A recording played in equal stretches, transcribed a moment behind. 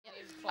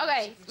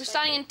Okay, we're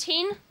starting in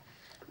 10,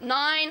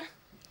 9,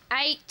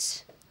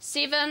 8,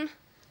 7,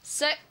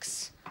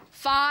 6,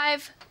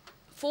 5,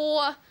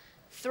 4,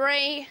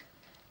 3,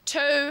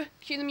 2,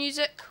 cue the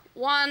music,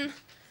 1,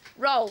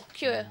 roll,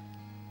 cue.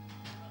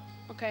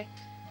 Okay,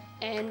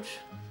 and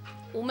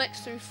we'll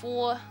mix through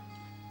 4,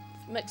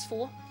 mix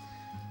 4.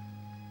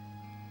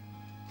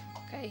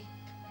 Okay,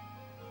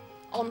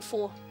 on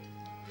 4.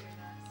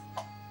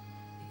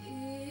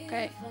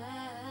 Okay,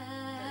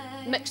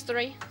 mix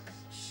 3.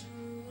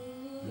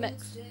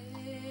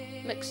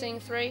 Mixing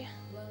 3.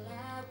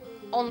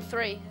 On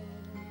 3.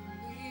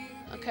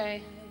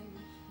 Okay.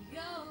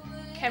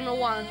 Camera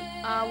 1.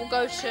 We'll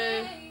go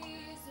to.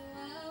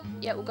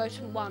 Yeah, we'll go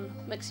to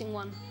 1. Mixing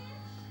 1.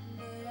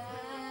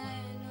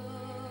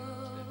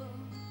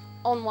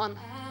 On 1.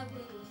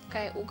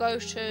 Okay, we'll go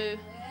to.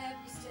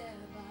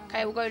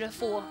 Okay, we'll go to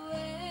 4.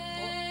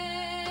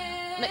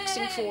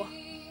 Mixing 4.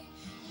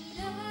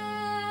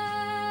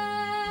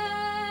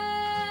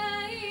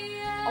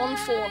 On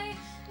 4.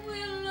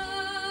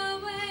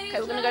 Okay,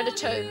 we're going to go to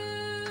 2.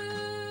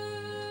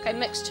 Okay,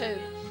 mix 2.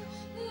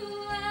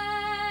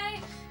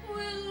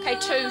 Okay,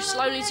 2,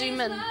 slowly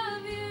zoom in.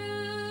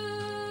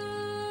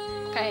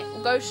 Okay,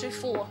 we'll go to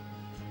 4.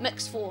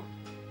 Mix 4.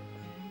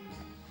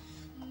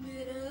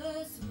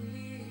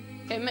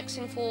 Okay,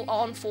 mixing 4,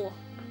 on 4.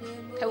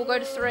 Okay, we'll go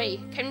to 3.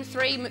 Camera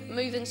 3,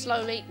 move in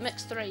slowly,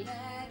 mix 3.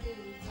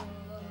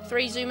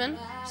 3, zoom in,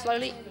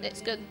 slowly, that's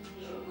good.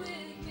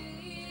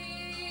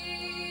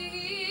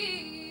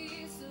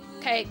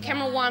 Okay,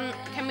 camera 1,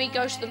 can we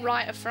go to the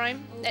right of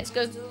frame? That's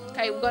good.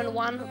 Okay, we'll go to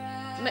 1,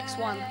 mix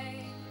 1.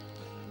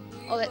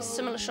 Oh, that's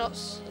similar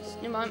shots,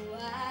 never mind.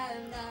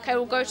 Okay,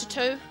 we'll go to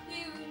 2.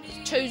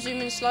 2,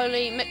 zoom in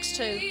slowly, mix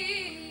 2.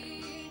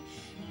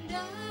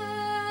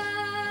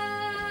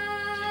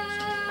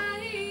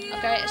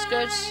 Okay, it's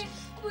good.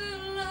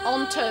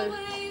 On 2.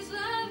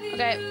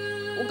 Okay,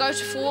 we'll go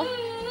to 4.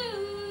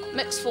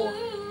 Mix 4.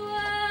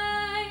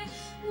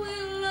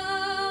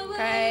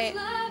 Okay,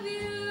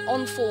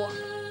 on 4.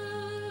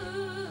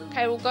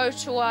 Okay, we'll go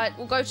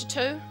to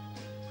 2.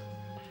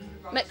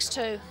 Mix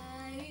 2.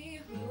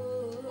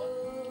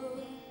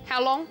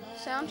 How long?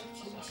 Sound?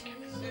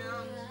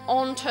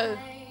 On 2.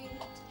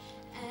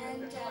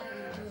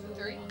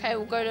 Okay,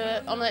 we'll go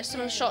to on that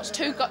similar shots.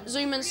 2,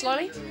 zoom in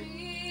slowly.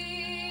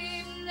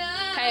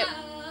 Okay,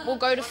 we'll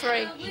go to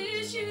 3.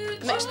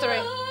 Mix 3.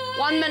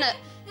 1 minute.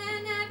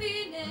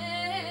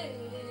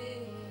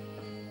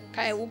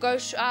 Okay, we'll go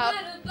to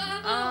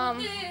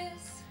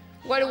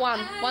go to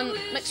 1.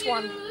 Mix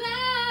 1.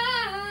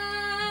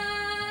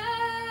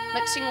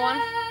 Mixing 1.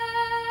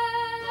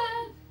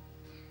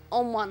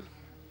 On 1.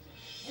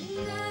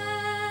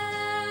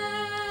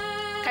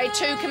 Okay,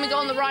 2. Can we go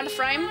on the right of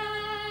frame?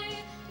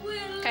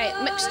 Okay,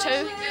 mix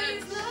 2.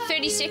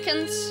 30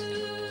 seconds.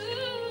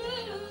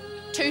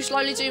 2,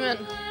 slowly zoom in.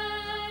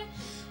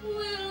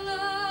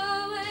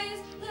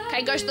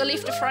 Okay, go to the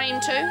left of frame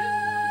 2.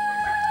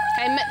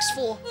 Okay, mix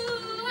 4.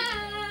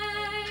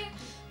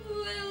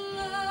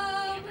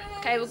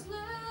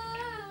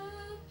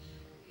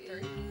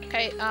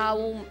 Okay,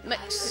 we'll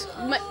mix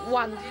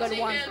 1. Go to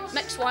 1.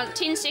 Mix 1.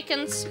 10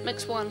 seconds.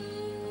 Mix 1.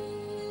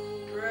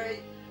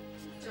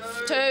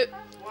 2,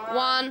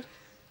 1.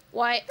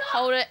 Wait.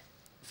 Hold it.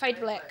 Fade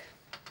to black.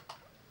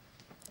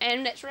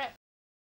 And that's wrap.